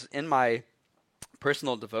in my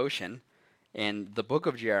personal devotion in the book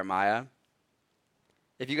of Jeremiah.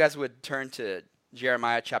 If you guys would turn to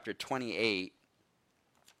Jeremiah chapter 28.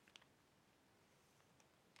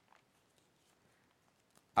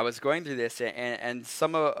 I was going through this, and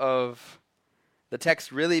some of the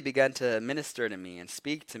text really began to minister to me and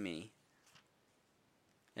speak to me.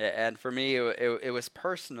 And for me, it was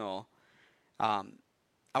personal. I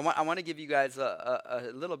want to give you guys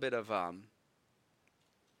a little bit of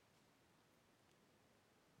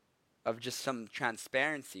just some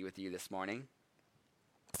transparency with you this morning.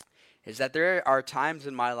 Is that there are times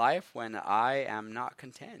in my life when I am not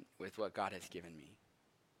content with what God has given me.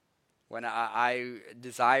 When I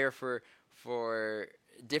desire for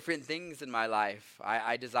different things in my life.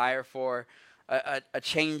 I desire for a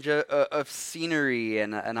change of scenery,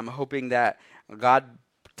 and I'm hoping that God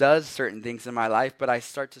does certain things in my life, but I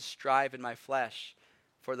start to strive in my flesh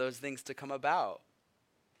for those things to come about.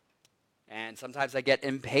 And sometimes I get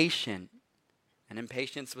impatient, and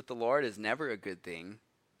impatience with the Lord is never a good thing.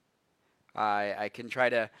 I can try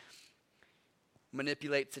to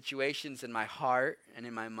manipulate situations in my heart and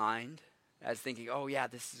in my mind as thinking, oh yeah,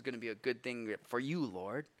 this is going to be a good thing for you,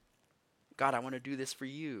 Lord. God, I want to do this for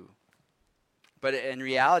you. But in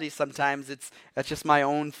reality, sometimes that's just my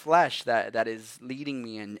own flesh that is leading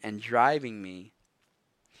me and driving me.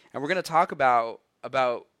 And we're going to talk about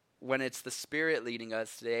when it's the Spirit leading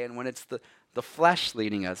us today and when it's the flesh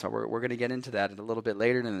leading us. We're going to get into that a little bit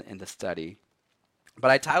later in the study. But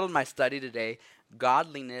I titled my study today,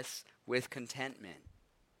 Godliness with Contentment.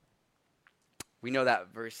 We know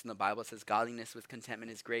that verse in the Bible says, godliness with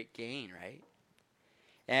contentment is great gain, right?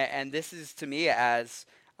 And this is, to me, as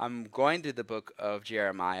I'm going through the book of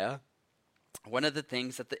Jeremiah, one of the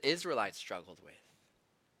things that the Israelites struggled with.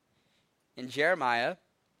 In Jeremiah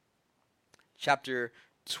chapter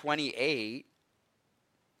 28,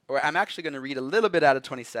 or I'm actually going to read a little bit out of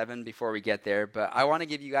 27 before we get there, but I want to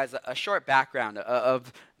give you guys a short background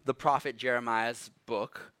of the prophet Jeremiah's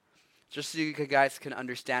book, just so you guys can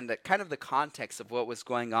understand the kind of the context of what was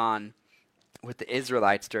going on with the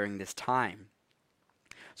Israelites during this time.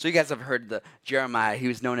 So you guys have heard Jeremiah. He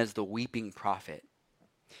was known as the weeping prophet.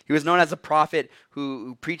 He was known as a prophet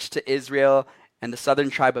who preached to Israel and the southern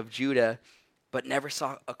tribe of Judah, but never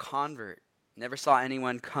saw a convert, never saw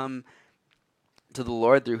anyone come to the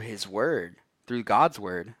Lord through his word, through God's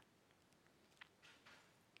word.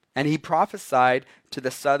 And he prophesied to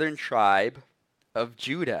the southern tribe of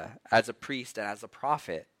Judah as a priest and as a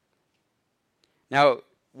prophet. Now,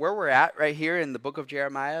 where we're at right here in the book of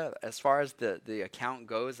Jeremiah, as far as the account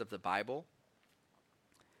goes of the Bible,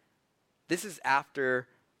 this is after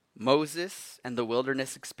Moses and the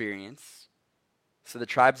wilderness experience. So the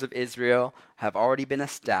tribes of Israel have already been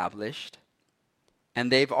established,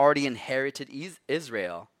 and they've already inherited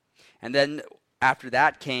Israel. And then after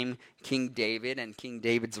that came King David and King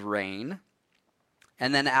David's reign.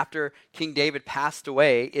 And then after King David passed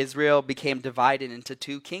away, Israel became divided into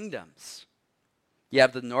two kingdoms. You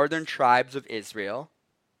have the northern tribes of Israel,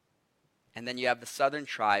 and then you have the southern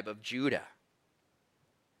tribe of Judah.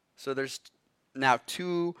 So there's now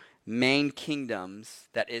two main kingdoms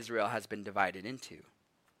that Israel has been divided into.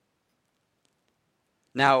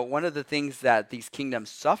 Now, one of the things that these kingdoms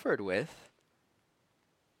suffered with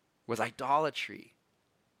was idolatry.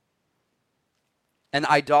 And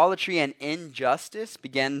idolatry and injustice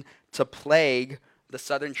began to plague the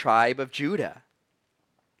southern tribe of Judah.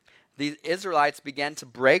 The Israelites began to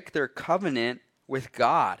break their covenant with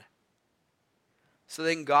God. So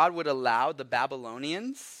then God would allow the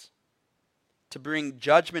Babylonians to bring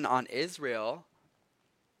judgment on Israel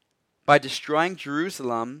by destroying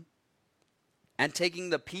Jerusalem and taking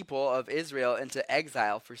the people of Israel into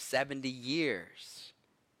exile for 70 years.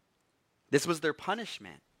 This was their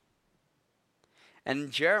punishment. And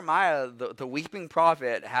Jeremiah, the weeping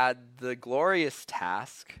prophet, had the glorious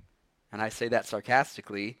task, and I say that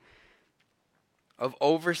sarcastically, of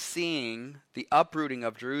overseeing the uprooting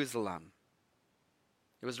of Jerusalem.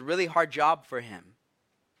 It was a really hard job for him.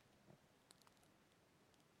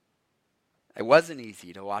 It wasn't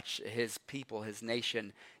easy to watch his people, his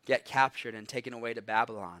nation, get captured and taken away to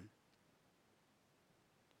Babylon.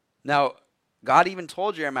 Now, God even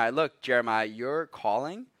told Jeremiah, look, Jeremiah, your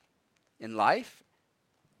calling in life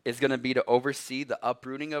is going to be to oversee the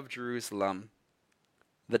uprooting of Jerusalem,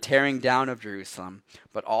 the tearing down of Jerusalem,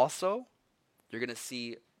 but also you're going to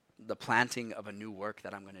see the planting of a new work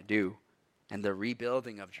that I'm going to do and the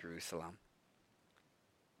rebuilding of Jerusalem.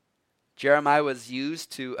 Jeremiah was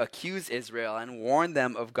used to accuse Israel and warn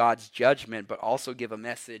them of God's judgment, but also give a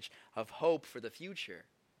message of hope for the future.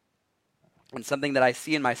 And something that I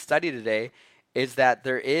see in my study today is that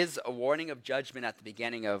there is a warning of judgment at the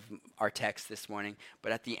beginning of our text this morning,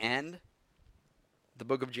 but at the end, the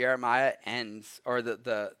book of Jeremiah ends, or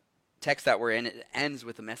the text that we're in, it ends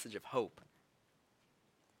with a message of hope.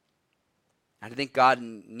 And I think God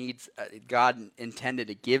intended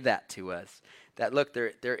to give that to us. That look,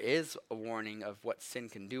 there is a warning of what sin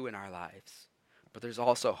can do in our lives, but there's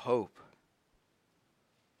also hope.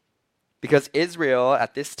 Because Israel,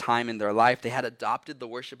 at this time in their life, they had adopted the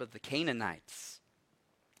worship of the Canaanites.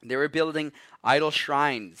 They were building idol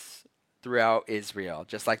shrines throughout Israel,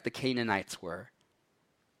 just like the Canaanites were.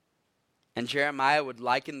 And Jeremiah would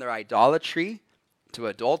liken their idolatry to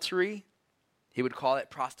adultery. He would call it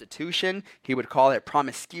prostitution. He would call it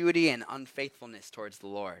promiscuity and unfaithfulness towards the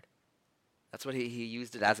Lord. That's what he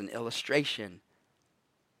used it as an illustration.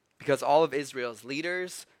 Because all of Israel's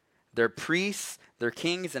leaders, their priests, their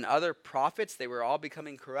kings, and other prophets, they were all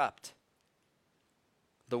becoming corrupt.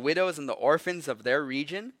 The widows and the orphans of their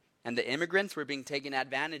region and the immigrants were being taken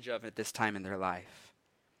advantage of at this time in their life.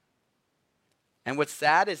 And what's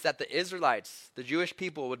sad is that the Israelites, the Jewish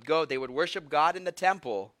people, they would worship God in the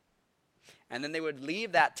temple, and then they would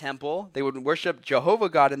leave that temple. They would worship Jehovah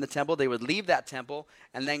God in the temple. They would leave that temple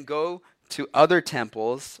and then go to other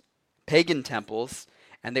temples, pagan temples,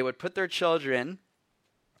 and they would put their children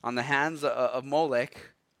on the hands of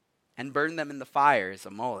Molech and burn them in the fires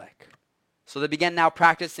of Molech. So they began now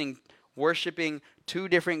practicing worshiping two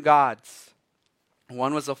different gods.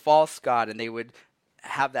 One was a false god, and they would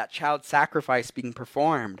have that child sacrifice being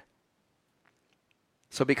performed.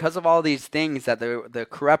 So because of all these things, that the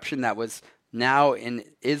corruption that was now in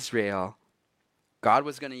Israel, God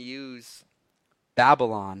was going to use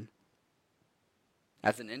Babylon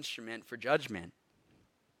as an instrument for judgment.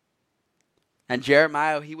 And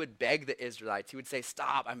Jeremiah, he would beg the Israelites. He would say,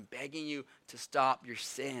 stop, I'm begging you to stop your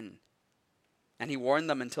sin. And he warned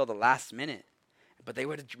them until the last minute. But they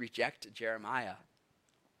would reject Jeremiah.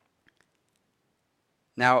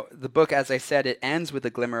 Now, the book, as I said, it ends with a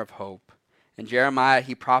glimmer of hope. And Jeremiah,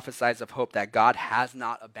 he prophesies of hope that God has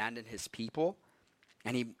not abandoned his people.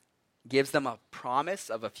 And he gives them a promise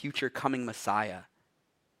of a future coming Messiah.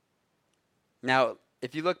 Now,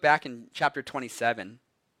 if you look back in chapter 27,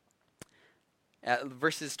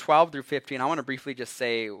 verses 12 through 15, I want to briefly just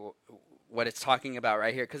say what it's talking about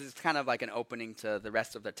right here, because it's kind of like an opening to the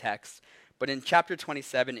rest of the text. But in chapter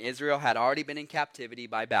 27, Israel had already been in captivity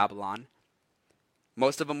by Babylon.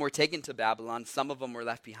 Most of them were taken to Babylon. Some of them were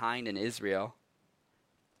left behind in Israel.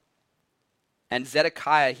 And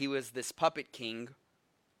Zedekiah, he was this puppet king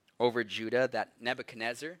over Judah, that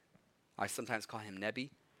Nebuchadnezzar, I sometimes call him Nebi,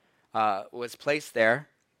 was placed there.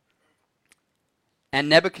 And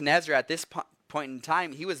Nebuchadnezzar, at this point in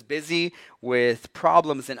time, he was busy with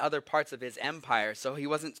problems in other parts of his empire, so he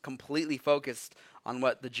wasn't completely focused on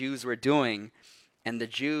what the Jews were doing. And the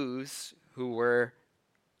Jews who were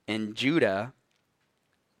in Judah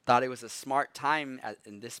thought it was a smart time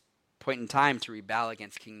in this point in time to rebel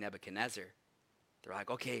against King Nebuchadnezzar. They're like,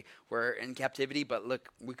 okay, we're in captivity, but look,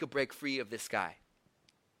 we could break free of this guy.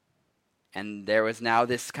 And there was now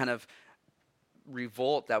this kind of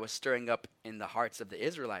revolt that was stirring up in the hearts of the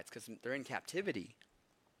Israelites because they're in captivity.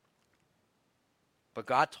 But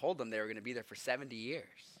God told them they were going to be there for 70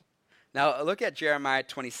 years. Now, look at Jeremiah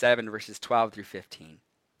 27, verses 12 through 15.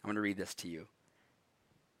 I'm going to read this to you.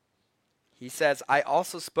 He says, I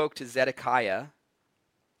also spoke to Zedekiah,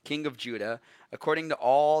 king of Judah, according to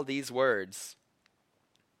all these words.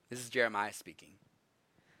 This is Jeremiah speaking.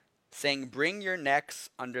 Saying, bring your necks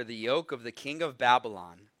under the yoke of the king of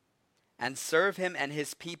Babylon, and serve him and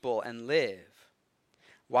his people and live.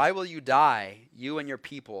 Why will you die, you and your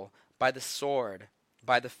people, by the sword,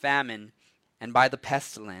 by the famine, and by the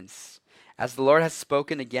pestilence, as the Lord has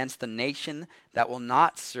spoken against the nation that will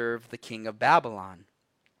not serve the king of Babylon?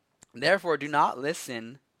 Therefore do not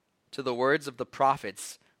listen to the words of the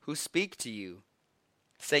prophets who speak to you,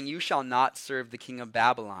 saying, you shall not serve the king of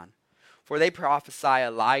Babylon, for they prophesy a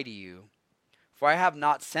lie to you. For I have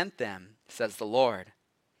not sent them, says the Lord.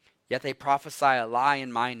 Yet they prophesy a lie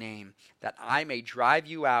in my name, that I may drive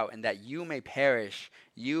you out, and that you may perish,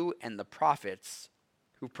 you and the prophets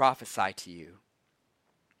who prophesy to you.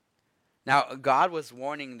 Now, God was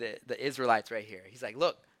warning the Israelites right here. He's like,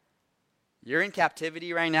 look, you're in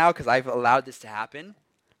captivity right now because I've allowed this to happen.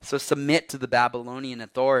 So submit to the Babylonian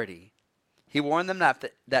authority. He warned them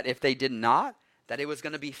that if they did not, that it was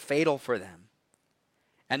going to be fatal for them.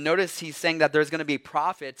 And notice he's saying that there's going to be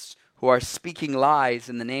prophets who are speaking lies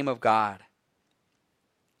in the name of God.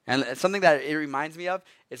 And something that it reminds me of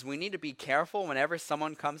is we need to be careful whenever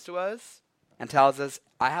someone comes to us and tells us,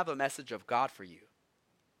 I have a message of God for you.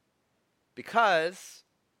 Because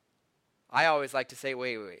I always like to say,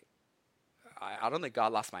 wait. I don't think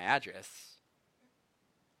God lost my address.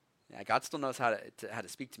 Yeah, God still knows how to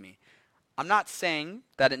speak to me. I'm not saying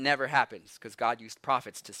that it never happens, because God used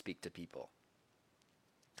prophets to speak to people.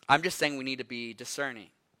 I'm just saying we need to be discerning.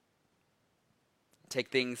 Take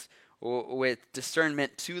things with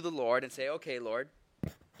discernment to the Lord and say, okay, Lord,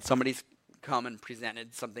 somebody's come and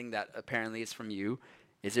presented something that apparently is from you.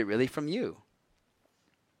 Is it really from you?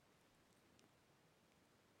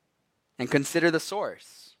 And consider the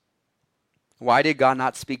source. Why did God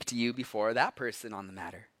not speak to you before that person on the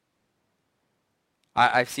matter?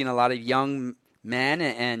 I've seen a lot of young men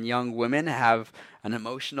and young women have an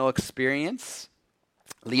emotional experience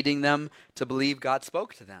leading them to believe God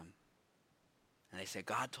spoke to them. And they say,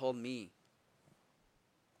 God told me.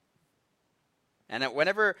 And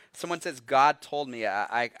whenever someone says, God told me,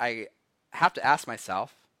 I have to ask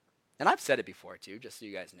myself, and I've said it before too, just so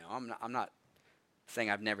you guys know. I'm not saying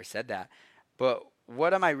I've never said that. But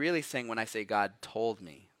what am I really saying when I say God told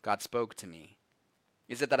me? God spoke to me?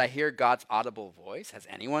 Is it that I hear God's audible voice? Has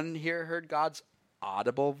anyone here heard God's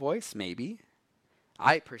audible voice? Maybe.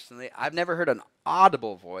 I've never heard an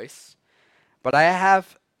audible voice, but I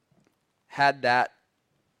have had that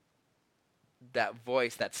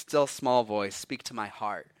voice, that still small voice, speak to my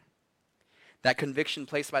heart. That conviction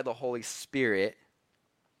placed by the Holy Spirit.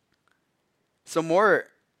 So more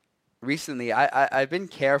recently, I've been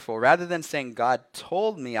careful. Rather than saying God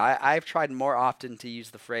told me, I've tried more often to use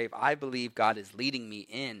the phrase, I believe God is leading me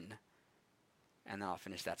in. And then I'll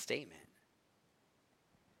finish that statement.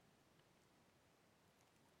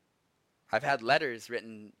 I've had letters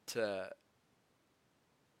written to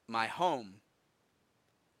my home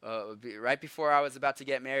right before I was about to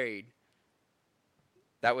get married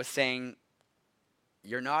that was saying,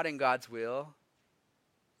 you're not in God's will.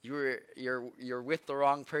 You're with the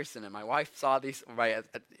wrong person. And my wife saw these,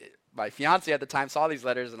 my fiance at the time saw these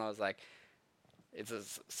letters, and I was like,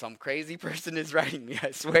 some crazy person is writing me,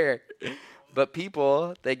 I swear. But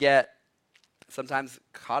people, they get sometimes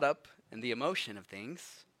caught up in the emotion of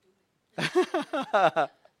things.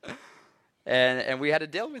 and we had to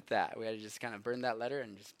deal with that. We had to just kind of burn that letter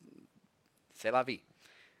and just say la vie.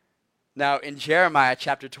 Now, in Jeremiah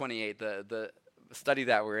chapter 28, the study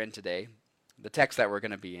that we're in today, the text that we're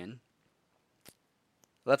going to be in,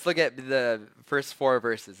 let's look at the first 4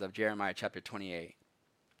 verses of Jeremiah chapter 28.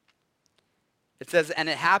 It says, and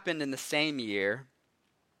it happened in the same year,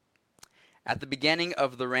 at the beginning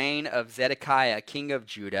of the reign of Zedekiah, king of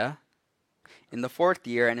Judah, in the 4th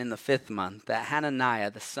year and in the 5th month, that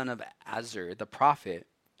Hananiah, the son of Azur, the prophet,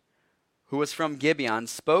 who was from Gibeon,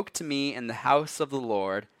 spoke to me in the house of the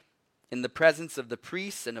Lord, in the presence of the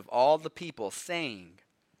priests and of all the people, saying,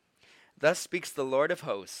 thus speaks the Lord of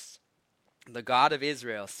hosts, the God of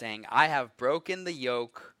Israel, saying, I have broken the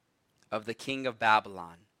yoke of the king of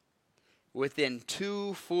Babylon. Within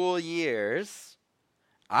 2 full years,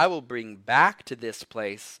 I will bring back to this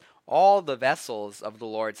place all the vessels of the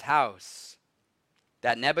Lord's house,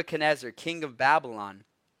 that Nebuchadnezzar, king of Babylon,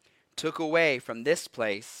 took away from this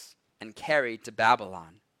place and carried to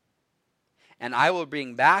Babylon. And I will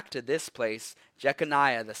bring back to this place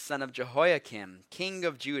Jeconiah, the son of Jehoiakim, king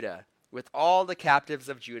of Judah, with all the captives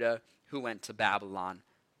of Judah who went to Babylon,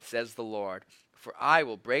 says the Lord. For I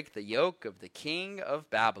will break the yoke of the king of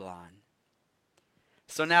Babylon.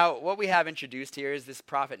 So now what we have introduced here is this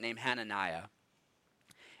prophet named Hananiah.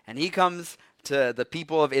 And he comes to the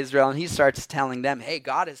people of Israel and he starts telling them, hey,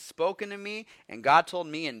 God has spoken to me, and God told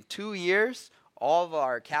me in 2 years, all of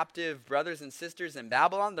our captive brothers and sisters in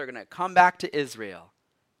Babylon, they're going to come back to Israel.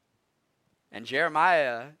 And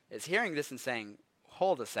Jeremiah is hearing this and saying,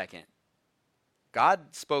 hold a second. God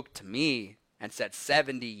spoke to me and said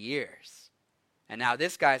 70 years. And now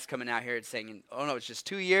this guy's coming out here and saying, oh no, it's just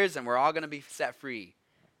 2 years and we're all going to be set free.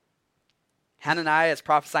 Hananiah is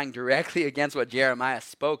prophesying directly against what Jeremiah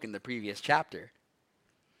spoke in the previous chapter.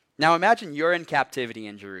 Now imagine you're in captivity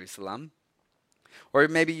in Jerusalem. Or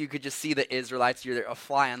maybe you could just see the Israelites, you're a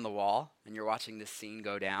fly on the wall, and you're watching this scene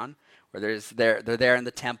go down, where they're there in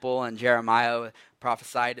the temple, and Jeremiah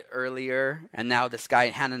prophesied earlier, and now this guy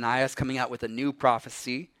Hananiah is coming out with a new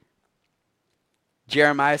prophecy.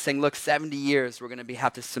 Jeremiah is saying, look, 70 years we're going to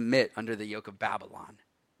have to submit under the yoke of Babylon.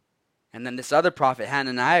 And then this other prophet,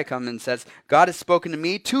 Hananiah, comes and says, God has spoken to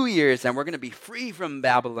me 2 years, and we're going to be free from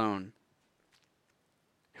Babylon.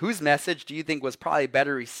 Whose message do you think was probably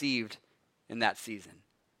better received in that season?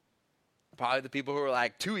 Probably the people who were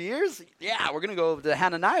like, 2 years? Yeah, we're going to go to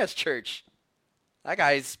Hananiah's church. That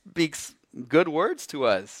guy speaks good words to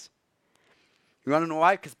us. You want to know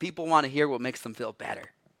why? Because people want to hear what makes them feel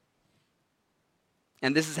better.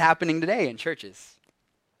 And this is happening today in churches.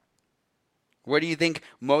 Where do you think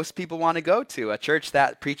most people want to go to? A church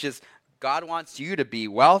that preaches God wants you to be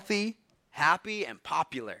wealthy, happy, and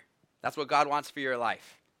popular. That's what God wants for your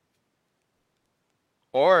life.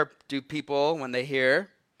 Or do people, when they hear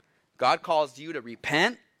God calls you to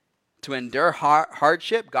repent, to endure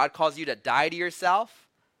hardship, God calls you to die to yourself,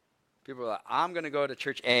 people are like, I'm going to go to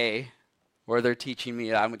church A, where they're teaching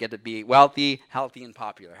me I'm going to get to be wealthy, healthy, and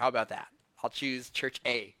popular. How about that? I'll choose church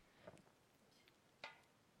A.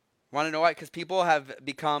 Want to know why? Because people have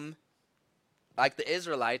become like the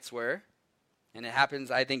Israelites were, and it happens,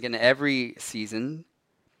 I think, in every season.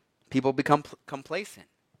 People become complacent,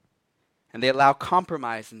 and they allow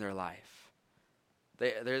compromise in their life.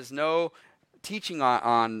 There's no teaching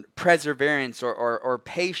on perseverance or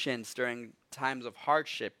patience during times of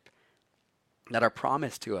hardship that are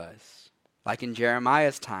promised to us. Like in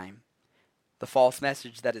Jeremiah's time, the false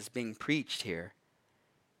message that is being preached here.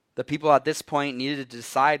 The people at this point needed to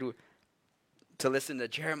decide to listen to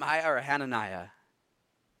Jeremiah or Hananiah.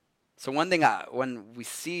 So one thing, when we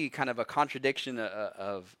see kind of a contradiction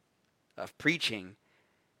of preaching,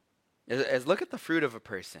 is look at the fruit of a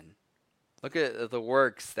person. Look at the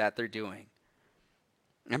works that they're doing.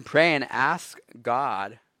 And pray and ask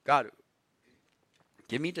God,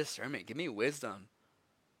 give me discernment, give me wisdom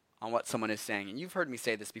on what someone is saying. And you've heard me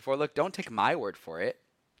say this before. Look, don't take my word for it.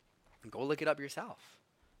 Go look it up yourself.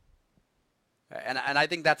 And I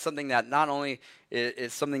think that's something that not only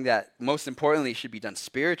is something that most importantly should be done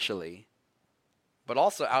spiritually, but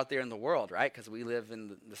also out there in the world, right? Because we live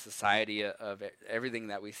in the society of everything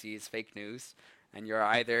that we see is fake news. And you're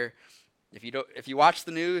either, if you watch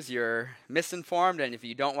the news, you're misinformed. And if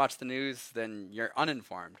you don't watch the news, then you're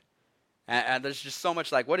uninformed. And there's just so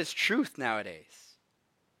much like, what is truth nowadays?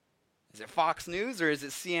 Is it Fox News or is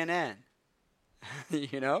it CNN?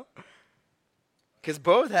 You know? Because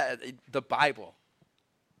both have the Bible.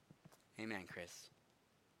 Amen, Chris.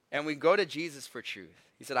 And we go to Jesus for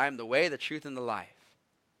truth. He said, I am the way, the truth, and the life.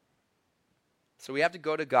 So we have to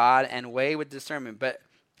go to God and weigh with discernment. But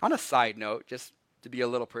on a side note, just to be a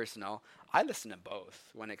little personal, I listen to both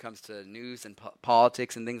when it comes to news and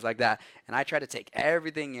politics and things like that. And I try to take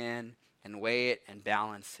everything in and weigh it and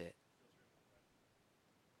balance it.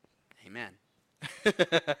 Amen.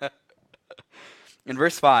 In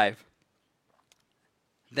verse 5,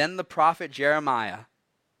 then the prophet Jeremiah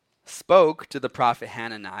spoke to the prophet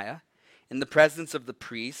Hananiah in the presence of the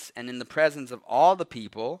priests and in the presence of all the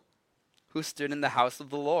people who stood in the house of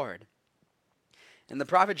the Lord. And the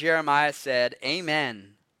prophet Jeremiah said,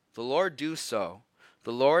 Amen. The Lord do so.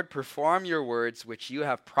 The Lord perform your words which you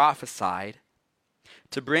have prophesied,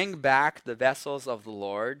 to bring back the vessels of the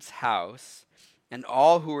Lord's house and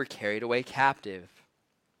all who were carried away captive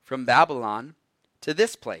from Babylon to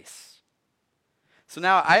this place. So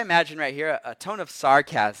now I imagine right here a tone of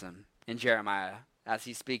sarcasm in Jeremiah as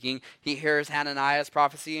he's speaking. He hears Hananiah's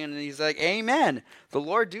prophecy and he's like, Amen. The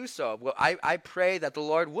Lord do so. Well, I pray that the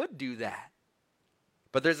Lord would do that.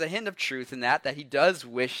 But there's a hint of truth in that he does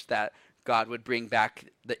wish that God would bring back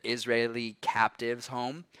the Israeli captives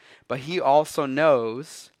home. But he also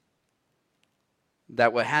knows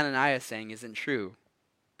that what Hananiah is saying isn't true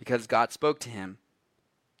because God spoke to him.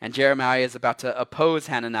 And Jeremiah is about to oppose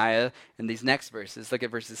Hananiah in these next verses. Look at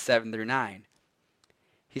verses 7 through 9.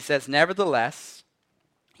 He says, Nevertheless,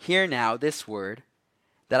 hear now this word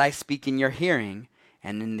that I speak in your hearing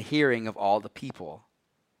and in the hearing of all the people.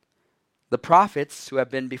 The prophets who have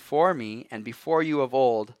been before me and before you of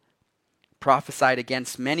old prophesied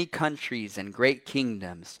against many countries and great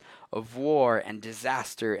kingdoms of war and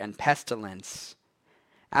disaster and pestilence.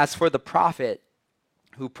 As for the prophet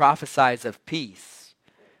who prophesies of peace,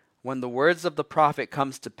 when the words of the prophet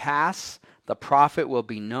comes to pass, the prophet will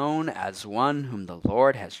be known as one whom the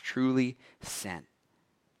Lord has truly sent.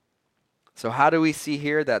 So how do we see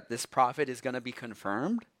here that this prophet is going to be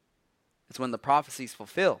confirmed? It's when the prophecy is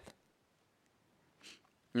fulfilled.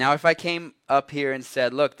 Now, if I came up here and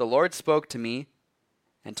said, look, the Lord spoke to me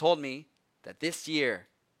and told me that this year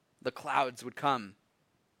the clouds would come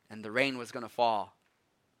and the rain was going to fall.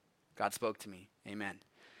 God spoke to me. Amen.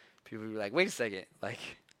 People would be like, wait a second. Like,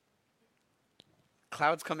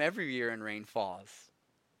 clouds come every year and rain falls.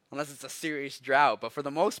 Unless it's a serious drought. But for the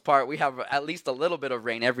most part, we have at least a little bit of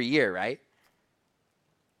rain every year, right?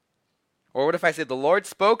 Or what if I said, the Lord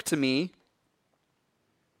spoke to me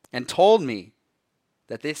and told me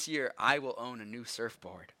that this year I will own a new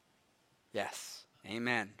surfboard. Yes.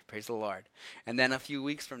 Amen. Praise the Lord. And then a few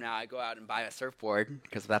weeks from now, I go out and buy a surfboard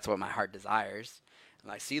because that's what my heart desires.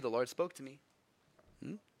 And I see the Lord spoke to me.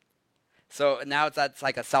 So now that's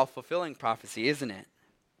like a self-fulfilling prophecy, isn't it?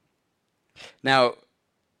 Now,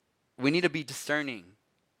 we need to be discerning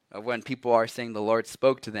of when people are saying the Lord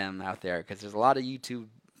spoke to them out there, because there's a lot of YouTube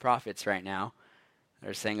prophets right now that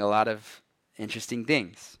are saying a lot of interesting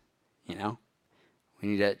things. You know, we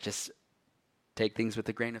need to just take things with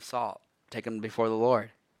a grain of salt, take them before the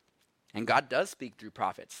Lord. And God does speak through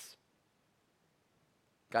prophets.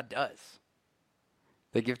 God does.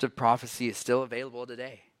 The gift of prophecy is still available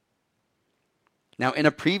today. Now, in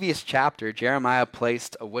a previous chapter, Jeremiah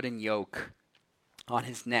placed a wooden yoke on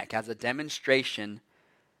his neck as a demonstration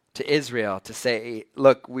to Israel to say,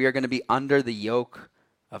 look, we are going to be under the yoke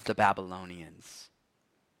of the Babylonians.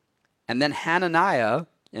 And then Hananiah,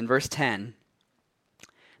 in verse 10,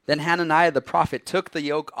 then Hananiah the prophet took the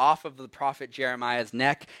yoke off of the prophet Jeremiah's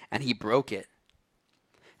neck, and he broke it.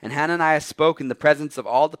 And Hananiah spoke in the presence of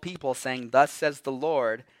all the people, saying, thus says the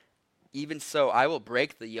Lord, even so I will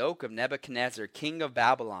break the yoke of Nebuchadnezzar, king of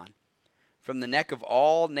Babylon, from the neck of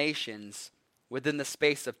all nations within the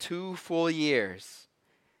space of 2 full years.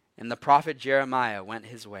 And the prophet Jeremiah went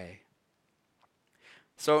his way.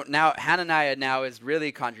 So now Hananiah now is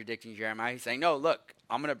really contradicting Jeremiah. He's saying, no, look,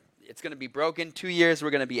 it's going to be broken. 2 years, we're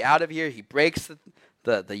going to be out of here. He breaks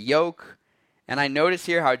the yoke. And I notice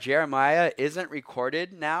here how Jeremiah isn't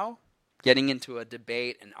recorded now getting into a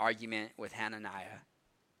debate, an argument with Hananiah.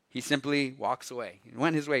 He simply walks away. He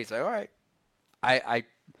went his way. He's like, all right, I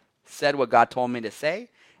said what God told me to say,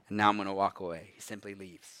 and now I'm going to walk away. He simply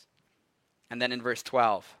leaves. And then in verse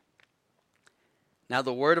 12, now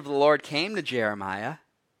the word of the Lord came to Jeremiah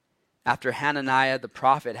after Hananiah the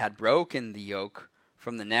prophet had broken the yoke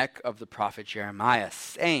from the neck of the prophet Jeremiah,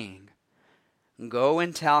 saying, go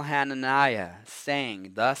and tell Hananiah,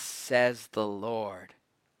 saying, thus says the Lord,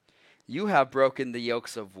 you have broken the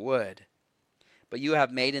yokes of wood, but you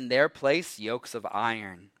have made in their place yokes of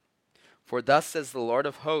iron. For thus says the Lord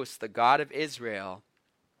of hosts, the God of Israel,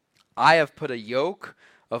 I have put a yoke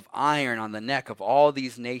of iron on the neck of all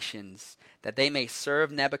these nations, that they may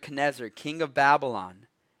serve Nebuchadnezzar, king of Babylon,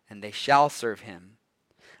 and they shall serve him.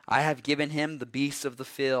 I have given him the beasts of the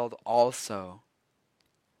field also.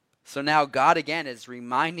 So now God again is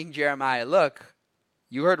reminding Jeremiah, look,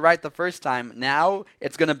 you heard right the first time. Now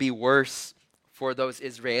it's going to be worse for those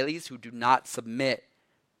Israelis who do not submit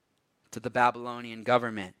to the Babylonian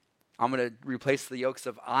government. I'm going to replace the yokes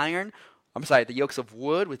of the yokes of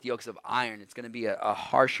wood with yokes of iron. It's going to be a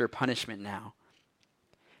harsher punishment now.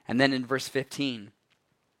 And then in verse 15,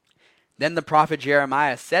 then the prophet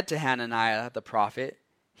Jeremiah said to Hananiah the prophet,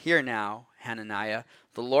 hear now, Hananiah,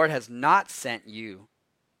 the Lord has not sent you,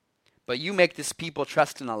 but you make this people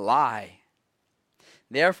trust in a lie.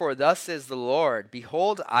 Therefore, thus says the Lord,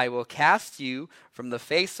 behold, I will cast you from the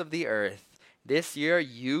face of the earth. This year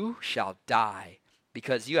you shall die,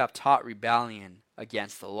 because you have taught rebellion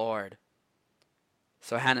against the Lord.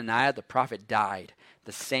 So Hananiah the prophet died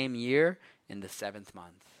the same year in the 7th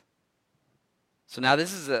month. So now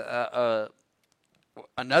this is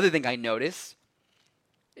another thing I notice,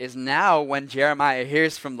 is now when Jeremiah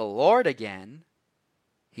hears from the Lord again,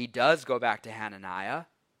 he does go back to Hananiah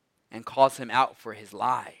and calls him out for his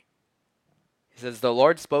lie. He says, the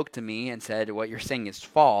Lord spoke to me and said, what you're saying is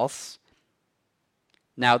false.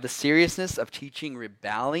 Now, the seriousness of teaching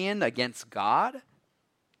rebellion against God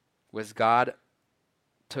was God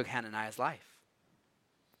took Hananiah's life.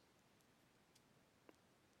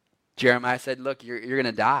 Jeremiah said, look, you're going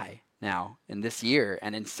to die now in this year,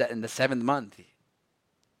 and in the 7th month,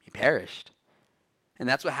 he perished. And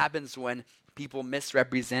that's what happens when people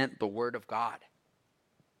misrepresent the word of God.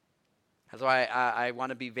 That's why I want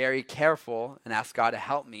to be very careful and ask God to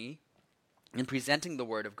help me in presenting the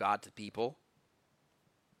word of God to people.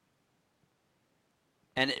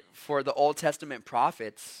 And for the Old Testament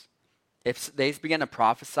prophets, if they began to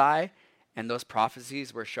prophesy and those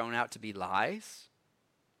prophecies were shown out to be lies,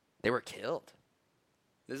 they were killed.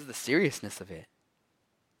 This is the seriousness of it.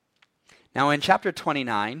 Now in chapter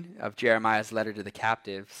 29 of Jeremiah's letter to the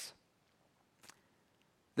captives,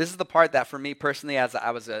 this is the part that for me personally,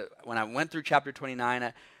 when I went through chapter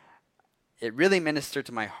 29, it really ministered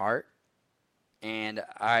to my heart. And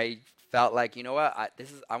I felt like, you know what,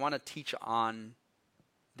 I want to teach on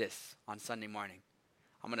this on Sunday morning.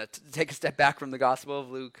 I'm going to take a step back from the Gospel of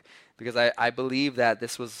Luke, because I believe that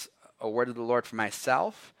this was a word of the Lord for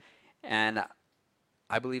myself, and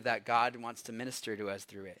I believe that God wants to minister to us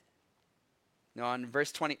through it. Now in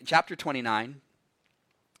chapter 29,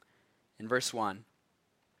 in verse 1,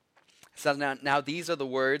 it says, now these are the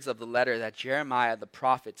words of the letter that Jeremiah the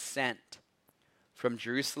prophet sent from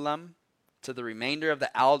Jerusalem to the remainder of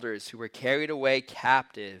the elders who were carried away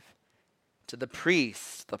captive, to the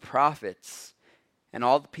priests, the prophets, and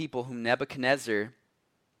all the people whom Nebuchadnezzar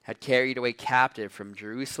had carried away captive from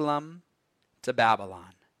Jerusalem to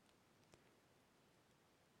Babylon.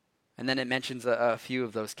 And then it mentions a few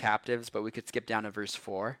of those captives, but we could skip down to verse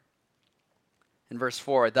 4. In verse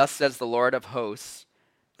 4, thus says the Lord of hosts,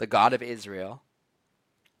 the God of Israel,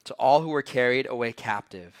 to all who were carried away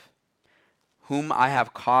captive, whom I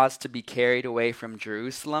have caused to be carried away from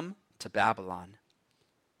Jerusalem to Babylon.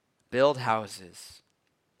 Build houses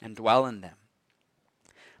and dwell in them.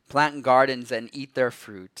 Plant gardens and eat their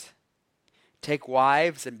fruit. Take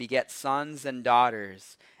wives and beget sons and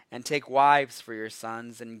daughters, and take wives for your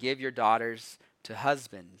sons and give your daughters to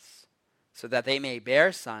husbands, so that they may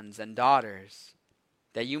bear sons and daughters,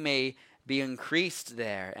 that you may be increased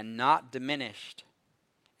there and not diminished.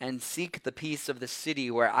 And seek the peace of the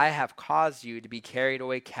city where I have caused you to be carried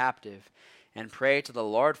away captive, and pray to the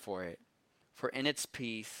Lord for it, for in its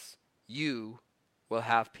peace you will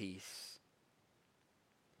have peace.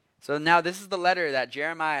 So now this is the letter that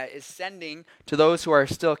Jeremiah is sending to those who are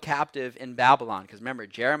still captive in Babylon. Because remember,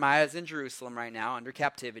 Jeremiah is in Jerusalem right now under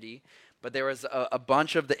captivity, but there was a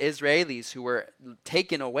bunch of the Israelis who were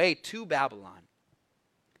taken away to Babylon.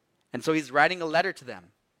 And so he's writing a letter to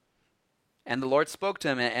them. And the Lord spoke to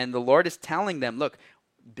him, and the Lord is telling them, look,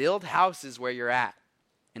 build houses where you're at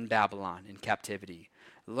in Babylon, in captivity.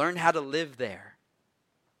 Learn how to live there.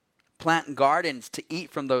 Plant gardens to eat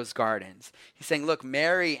from those gardens. He's saying, look,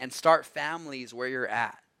 marry and start families where you're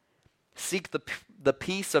at. Seek the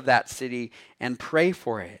peace of that city and pray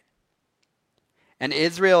for it. And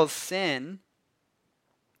Israel's sin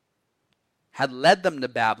had led them to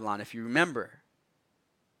Babylon, if you remember.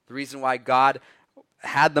 The reason why God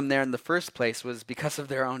had them there in the first place was because of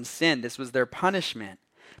their own sin. This was their punishment.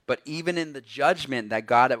 But even in the judgment that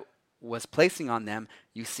God was placing on them,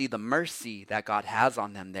 you see the mercy that God has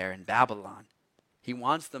on them there in Babylon. He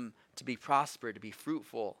wants them to be prospered, to be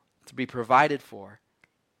fruitful, to be provided for.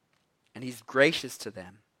 And he's gracious to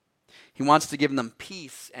them. He wants to give them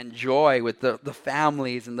peace and joy with the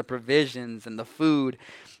families and the provisions and the food.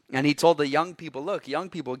 And he told the young people, look, young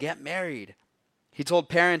people, get married. He told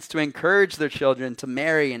parents to encourage their children to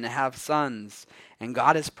marry and to have sons. And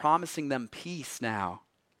God is promising them peace now.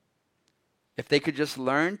 If they could just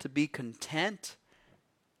learn to be content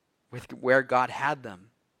with where God had them.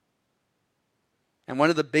 And one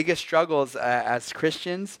of the biggest struggles as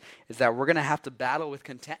Christians is that we're going to have to battle with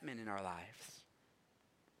contentment in our lives.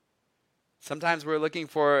 Sometimes we're looking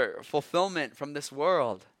for fulfillment from this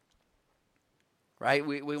world. Right?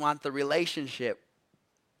 We want the relationship.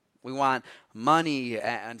 We want money,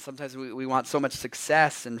 and sometimes we want so much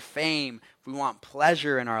success and fame. We want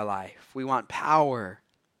pleasure in our life. We want power.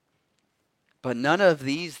 But none of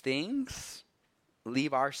these things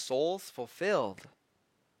leave our souls fulfilled.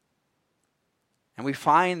 And we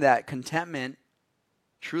find that contentment,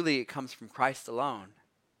 truly it comes from Christ alone.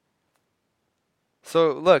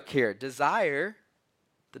 So look here, the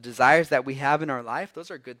desires that we have in our life,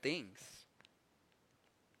 those are good things.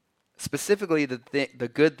 Specifically,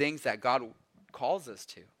 the good things that God calls us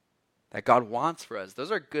to, that God wants for us.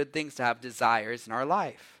 Those are good things to have desires in our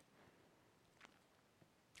life.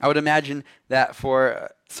 I would imagine that for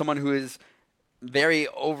someone who is very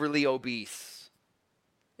overly obese,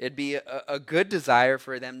 it'd be a good desire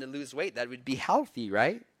for them to lose weight. That would be healthy,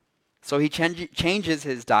 right? So he changes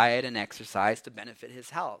his diet and exercise to benefit his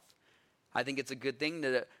health. I think it's a good thing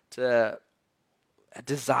to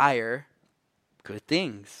desire good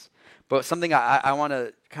things. But something I want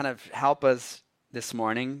to kind of help us this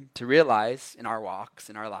morning to realize in our walks,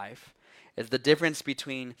 in our life, is the difference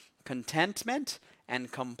between contentment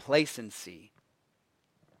and complacency.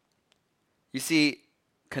 You see,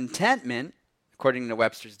 contentment, according to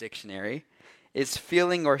Webster's dictionary, is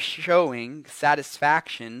feeling or showing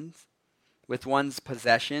satisfaction with one's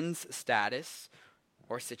possessions, status,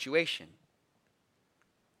 or situation.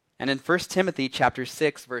 And in 1 Timothy chapter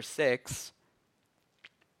 6, verse 6,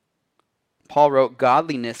 Paul wrote,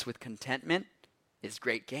 "Godliness with contentment is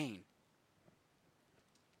great gain."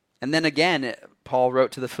 And then again, Paul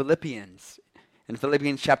wrote to the Philippians, in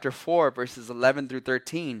Philippians chapter 4, verses 11 through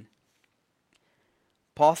 13,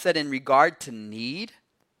 Paul said, "In regard to need,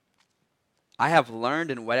 I have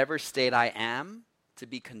learned in whatever state I am to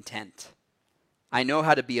be content. I know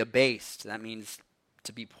how to be abased," that means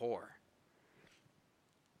to be poor.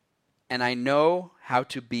 "And I know how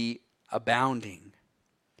to be abounding.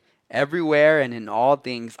 Everywhere and in all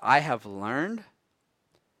things I have learned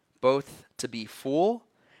both to be full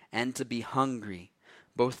and to be hungry,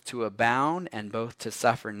 both to abound and both to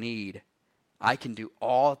suffer need. I can do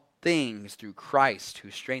all things through Christ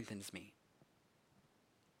who strengthens me."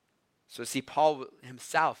 So see, Paul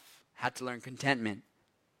himself had to learn contentment.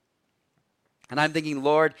 And I'm thinking,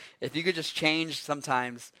 Lord, if you could just change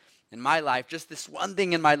sometimes in my life, just this one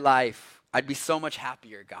thing in my life, I'd be so much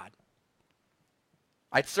happier, God.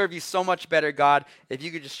 I'd serve you so much better, God, if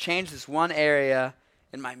you could just change this one area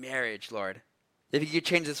in my marriage, Lord. If you could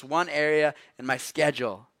change this one area in my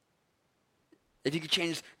schedule. If you could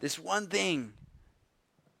change this one thing.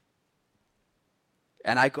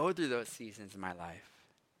 And I go through those seasons in my life.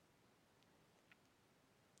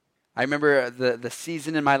 I remember the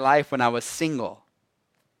season in my life when I was single.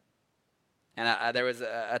 And there was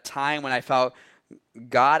a time when I felt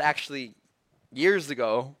God actually, years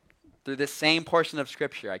ago, through this same portion of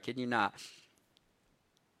Scripture, I kid you not,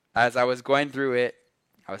 as I was going through it,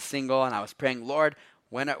 I was single and I was praying, Lord,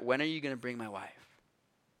 when are you going to bring my wife?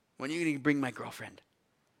 When are you going to bring my girlfriend?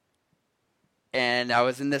 And I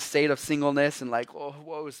was in this state of singleness and like, oh,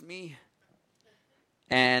 woe is me.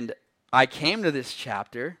 And I came to this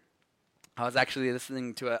chapter. I was actually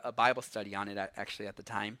listening to a Bible study on it actually at the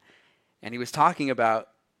time. And he was talking about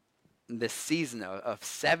this season of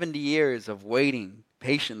 70 years of waiting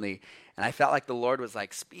patiently. And I felt like the Lord was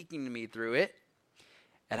like speaking to me through it.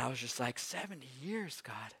 And I was just like, 70 years,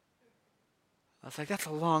 God. I was like, that's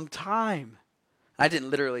a long time. I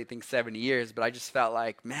didn't literally think 70 years, but I just felt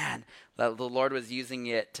like, man, that the Lord was using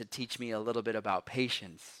it to teach me a little bit about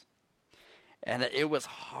patience. And it was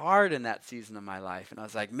hard in that season of my life. And I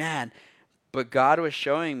was like, man, but God was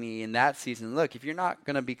showing me in that season, look, if you're not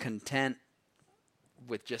going to be content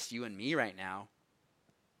with just you and me right now,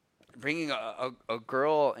 bringing a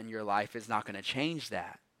girl in your life is not going to change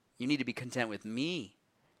that. You need to be content with me.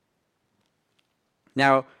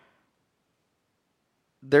 Now,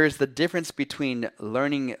 there's the difference between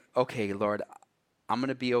learning, okay, Lord, I'm going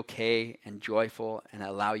to be okay and joyful and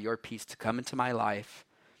allow your peace to come into my life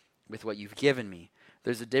with what you've given me.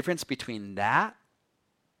 There's a difference between that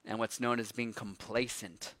and what's known as being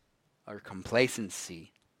complacent or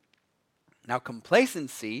complacency. Now,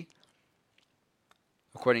 complacency,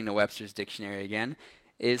 according to Webster's dictionary again,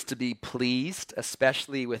 is to be pleased,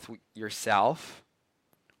 especially with yourself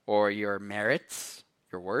or your merits,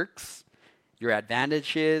 your works, your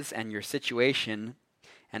advantages, and your situation,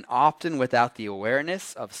 and often without the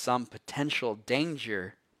awareness of some potential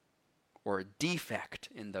danger or defect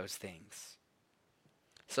in those things.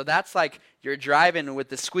 So that's like you're driving with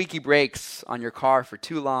the squeaky brakes on your car for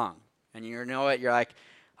too long, and you know it, you're like,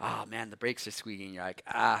 oh man, the brakes are squeaking. You're like,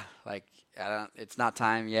 it's not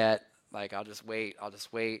time yet. Like, I'll just wait.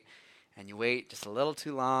 And you wait just a little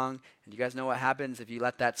too long. And you guys know what happens if you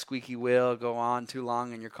let that squeaky wheel go on too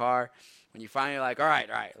long in your car? When you finally like, all right,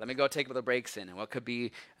 let me go take the brakes in. And what could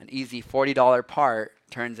be an easy $40 part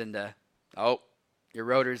turns into, oh, your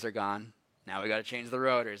rotors are gone. Now we got to change the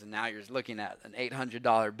rotors. And now you're looking at an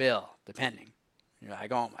 $800 bill, depending. You're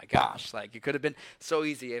like, oh my gosh, like it could have been so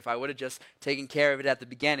easy if I would have just taken care of it at the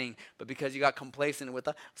beginning. But because you got complacent with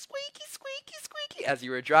the squeaky, squeaky, squeaky as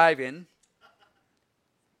you were driving,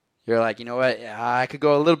 you're like, you know what? Yeah, I could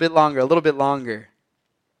go a little bit longer.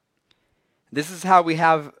 This is how we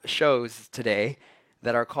have shows today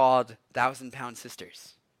that are called 1,000-Pound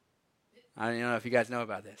Sisters. I don't know if you guys know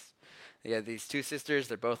about this. They have these two sisters.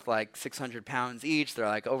 They're both like 600 pounds each. They're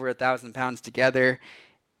like over 1,000 pounds together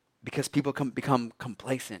because people become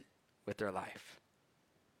complacent with their life.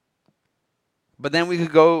 But then we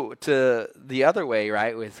could go to the other way,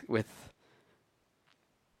 right, with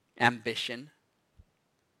ambition.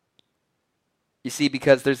 You see,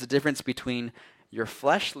 because there's a difference between your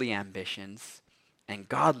fleshly ambitions and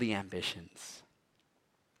godly ambitions.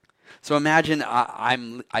 So imagine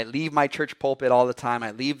I leave my church pulpit all the time.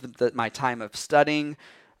 I leave my time of studying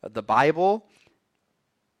the Bible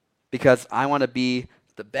because I want to be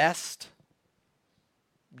the best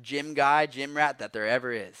gym rat that there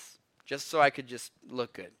ever is. Just so I could just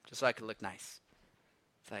look good. Just so I could look nice.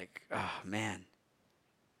 It's like, oh man.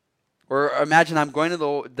 Or imagine I'm going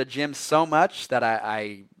to the gym so much that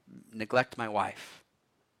I neglect my wife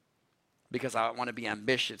because I want to be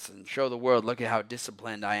ambitious and show the world, look at how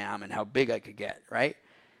disciplined I am and how big I could get, right?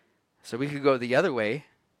 So we could go the other way.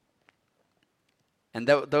 And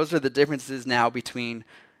those are the differences now between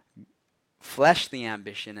fleshly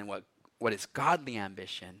ambition and what is godly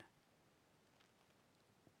ambition.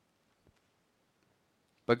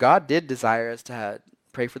 But God did desire us to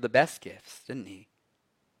pray for the best gifts, didn't he?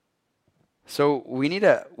 So we need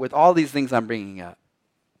to, with all these things I'm bringing up,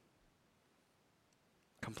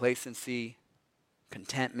 complacency,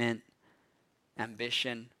 contentment,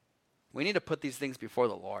 ambition, we need to put these things before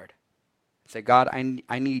the Lord. Say, God,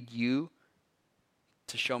 I need you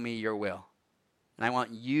to show me your will. And I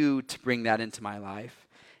want you to bring that into my life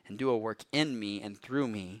and do a work in me and through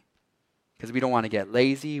me. Because we don't want to get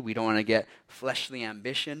lazy. We don't want to get fleshly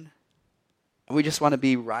ambition. We just want to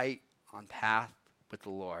be right on path with the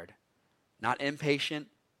Lord. Not impatient,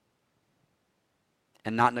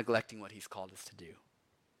 and not neglecting what he's called us to do.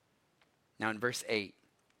 Now in verse 8,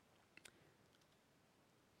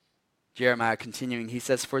 Jeremiah continuing, he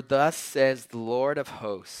says, "For thus says the Lord of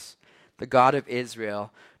hosts, the God of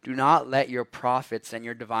Israel, do not let your prophets and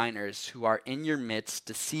your diviners who are in your midst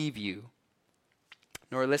deceive you,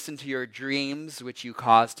 nor listen to your dreams which you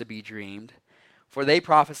cause to be dreamed. For they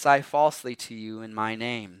prophesy falsely to you in my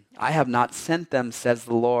name. I have not sent them, says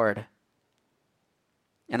the Lord."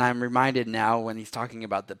 And I'm reminded now when he's talking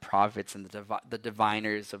about the prophets and the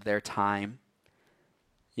diviners of their time.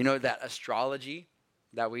 You know that astrology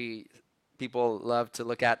that people love to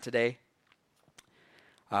look at today?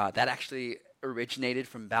 That actually originated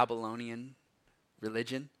from Babylonian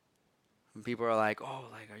religion. When people are like, "Oh,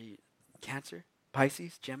 like, are you Cancer,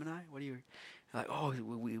 Pisces, Gemini? What are you?" Like, "Oh,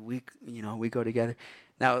 we go together."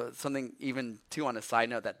 Now, something even too on a side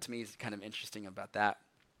note that to me is kind of interesting about that.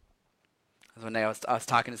 One day I was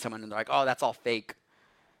talking to someone and they're like, "Oh, that's all fake."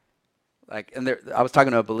 Like, and I was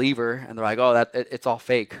talking to a believer and they're like, "Oh, it's all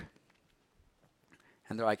fake."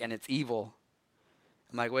 And they're like, "And it's evil."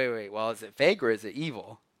 I'm like, wait, well, is it fake or is it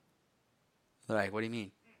evil? They're like, "What do you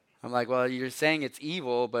mean?" I'm like, "Well, you're saying it's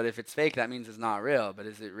evil, but if it's fake, that means it's not real. But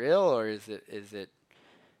is it real or is it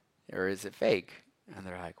fake?" And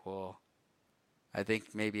they're like, "Well, I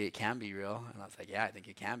think maybe it can be real." And I was like, "Yeah, I think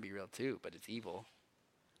it can be real too, but it's evil.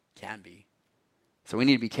 Can be." So we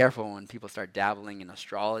need to be careful when people start dabbling in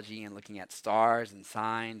astrology and looking at stars and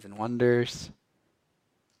signs and wonders.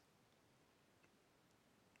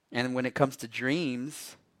 And when it comes to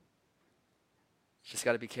dreams, you just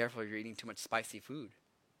got to be careful if you're eating too much spicy food.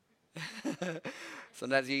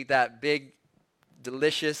 Sometimes you eat that big,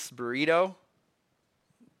 delicious burrito,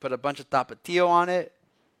 put a bunch of tapatio on it.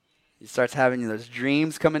 You start having those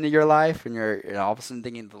dreams come into your life, and you're all of a sudden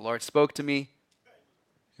thinking, "The Lord spoke to me.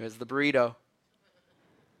 Here's the burrito."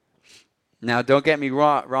 Now, don't get me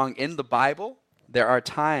wrong. In the Bible, there are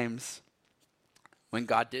times when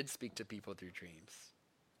God did speak to people through dreams.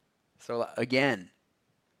 So again,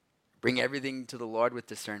 bring everything to the Lord with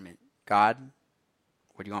discernment. God,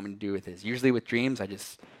 what do you want me to do with this? Usually with dreams, I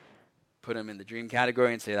just put them in the dream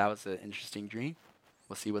category and say, that was an interesting dream.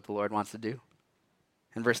 We'll see what the Lord wants to do.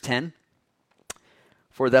 In verse 10,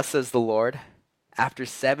 "For thus says the Lord, after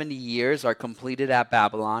 70 years are completed at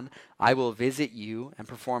Babylon, I will visit you and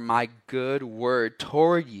perform my good word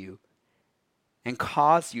toward you and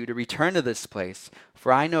cause you to return to this place.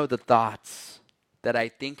 For I know the thoughts that I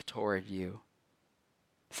think toward you,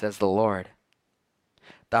 says the Lord.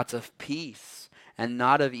 Thoughts of peace and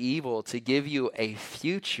not of evil, to give you a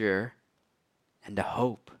future and a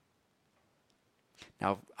hope."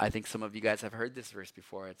 Now, I think some of you guys have heard this verse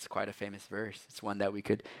before. It's quite a famous verse. It's one that we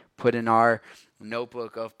could put in our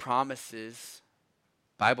notebook of promises,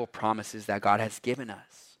 Bible promises that God has given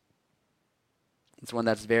us. It's one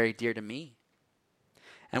that's very dear to me.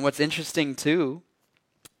 And what's interesting too,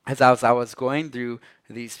 as I was going through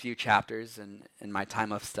these few chapters in my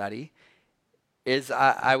time of study, is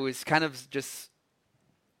I was kind of just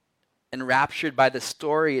enraptured by the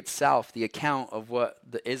story itself, the account of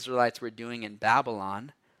what the Israelites were doing in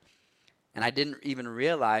Babylon. And I didn't even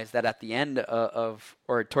realize that at the end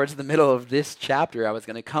or towards the middle of this chapter, I was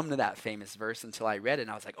going to come to that famous verse until I read it.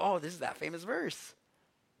 And I was like, "Oh, this is that famous verse.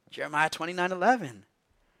 Jeremiah 29:11.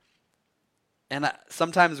 And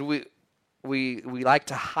sometimes we like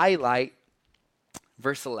to highlight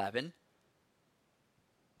verse 11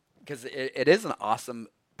 because it is an awesome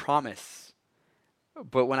promise.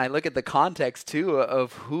 But when I look at the context, too,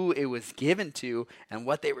 of who it was given to and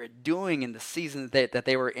what they were doing in the season that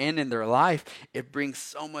they were in their life, it brings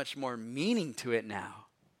so much more meaning to it now.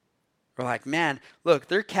 We're like, man, look,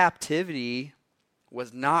 their captivity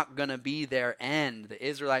was not going to be their end, the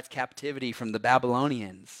Israelites' captivity from the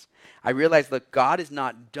Babylonians. I realized that God is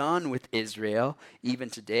not done with Israel even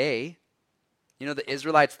today. You know, the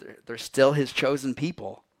Israelites, they're still his chosen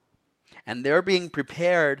people. And they're being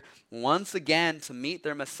prepared once again to meet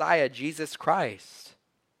their Messiah, Jesus Christ.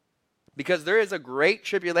 Because there is a great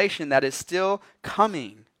tribulation that is still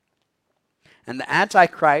coming. And the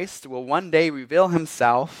Antichrist will one day reveal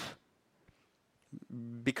himself,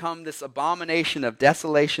 become this abomination of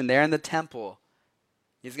desolation there in the temple.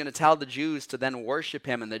 He's going to tell the Jews to then worship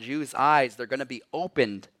him, and the Jews' eyes, they're going to be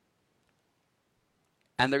opened.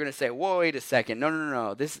 And they're going to say, "Whoa, wait a second.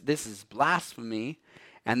 No. This is blasphemy."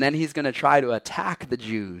 And then he's going to try to attack the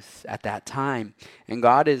Jews at that time. And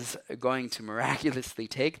God is going to miraculously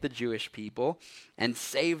take the Jewish people and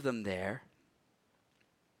save them there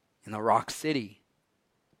in the rock city.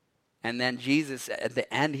 And then Jesus, at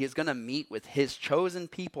the end, he's going to meet with his chosen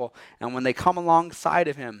people. And when they come alongside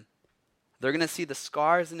of him, they're going to see the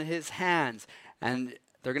scars in his hands. And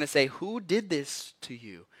they're going to say, who did this to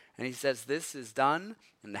you? And he says, this is done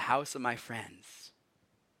in the house of my friends.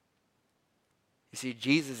 You see,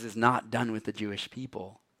 Jesus is not done with the Jewish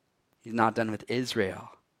people. He's not done with Israel.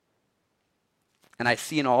 And I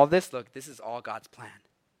see in all this, look, this is all God's plan.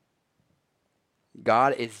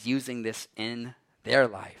 God is using this in their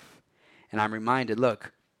life. And I'm reminded,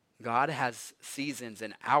 look, God has seasons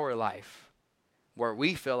in our life where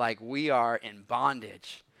we feel like we are in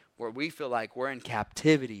bondage, where we feel like we're in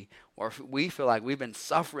captivity, or we feel like we've been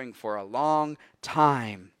suffering for a long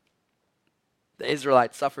time. The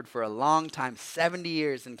Israelites suffered for a long time, 70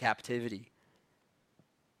 years in captivity.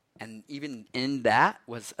 And even in that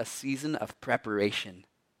was a season of preparation.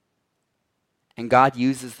 And God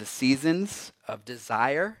uses the seasons of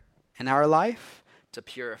desire in our life to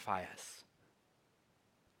purify us.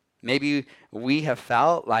 Maybe we have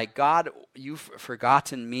felt like, God, you've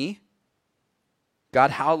forgotten me.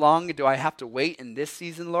 God, how long do I have to wait in this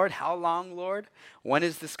season, Lord? How long, Lord? When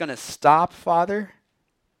is this going to stop, Father?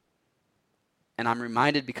 And I'm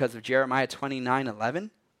reminded because of Jeremiah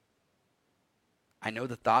 29:11. I know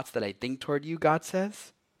the thoughts that I think toward you, God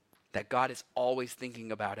says, that God is always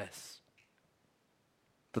thinking about us.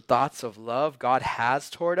 The thoughts of love God has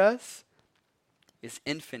toward us is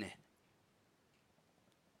infinite.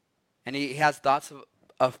 And he has thoughts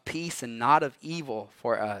of peace and not of evil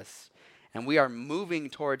for us. And we are moving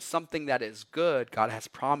towards something that is good God has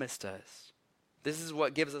promised us. This is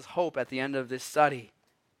what gives us hope at the end of this study.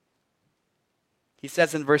 He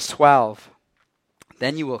says in verse 12,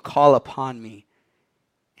 then you will call upon me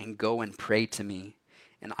and go and pray to me,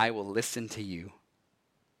 and I will listen to you.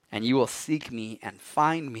 And you will seek me and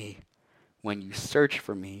find me when you search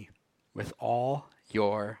for me with all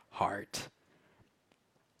your heart.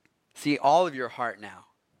 See, all of your heart now.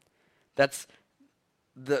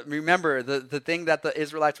 Remember, the thing that the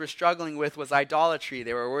Israelites were struggling with was idolatry.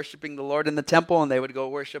 They were worshiping the Lord in the temple, and they would go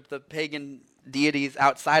worship the pagan deities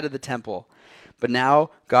outside of the temple. But now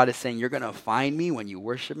God is saying, you're going to find me when you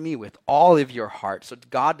worship me with all of your heart. So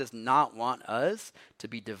God does not want us to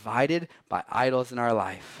be divided by idols in our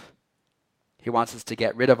life. He wants us to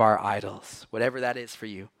get rid of our idols, whatever that is for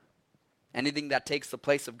you. Anything that takes the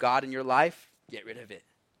place of God in your life, get rid of it.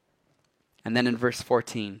 And then in verse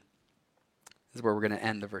 14, this is where we're going to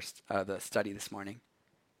end the study this morning.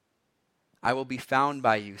 I will be found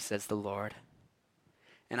by you, says the Lord,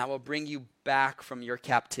 and I will bring you back from your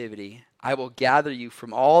captivity. I will gather you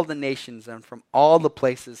from all the nations and from all the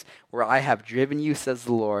places where I have driven you, says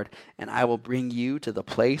the Lord, and I will bring you to the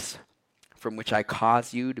place from which I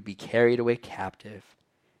caused you to be carried away captive.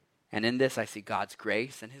 And in this I see God's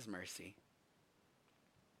grace and his mercy.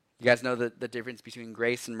 You guys know the difference between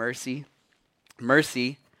grace and mercy?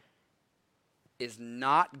 Mercy is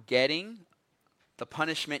not getting the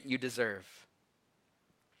punishment you deserve.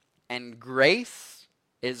 And grace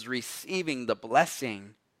is receiving the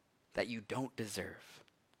blessing that you don't deserve.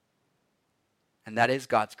 And that is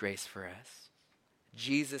God's grace for us.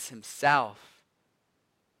 Jesus himself,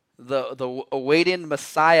 the awaited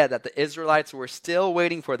Messiah that the Israelites were still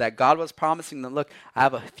waiting for, that God was promising them, look, I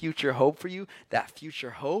have a future hope for you. That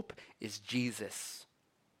future hope is Jesus.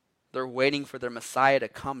 They're waiting for their Messiah to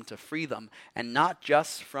come to free them, and not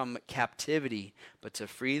just from captivity, but to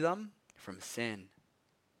free them from sin.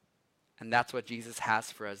 And that's what Jesus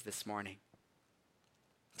has for us this morning.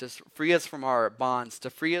 To free us from our bonds, to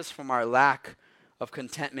free us from our lack of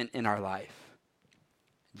contentment in our life.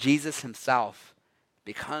 Jesus himself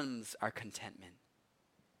becomes our contentment.